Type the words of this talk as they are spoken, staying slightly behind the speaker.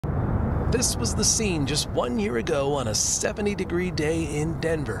This was the scene just 1 year ago on a 70-degree day in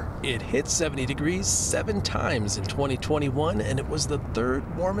Denver. It hit 70 degrees 7 times in 2021, and it was the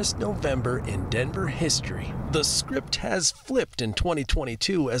third warmest November in Denver history. The script has flipped in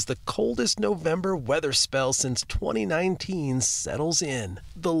 2022 as the coldest November weather spell since 2019 settles in.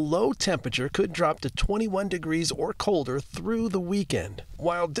 The low temperature could drop to 21 degrees or colder through the weekend.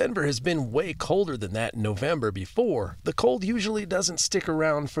 While Denver has been way colder than that in November before, the cold usually doesn't stick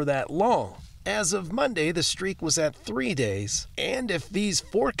around for that long. As of Monday, the streak was at 3 days, and if these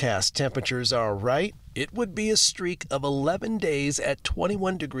forecast temperatures are right, it would be a streak of 11 days at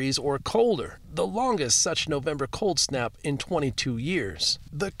 21 degrees or colder, the longest such November cold snap in 22 years.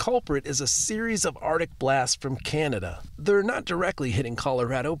 The culprit is a series of Arctic blasts from Canada. They're not directly hitting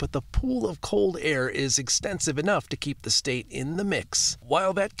Colorado, but the pool of cold air is extensive enough to keep the state in the mix.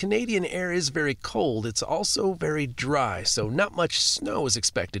 While that Canadian air is very cold, it's also very dry, so not much snow is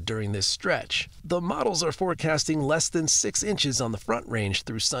expected during this stretch. The models are forecasting less than 6 inches on the Front Range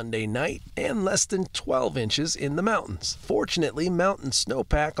through Sunday night and less than 12 inches in the mountains. Fortunately, mountain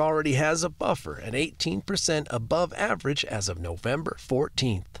snowpack already has a buffer at 18% above average as of November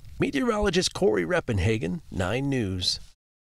 14th. Meteorologist Cory Reppenhagen, 9 News.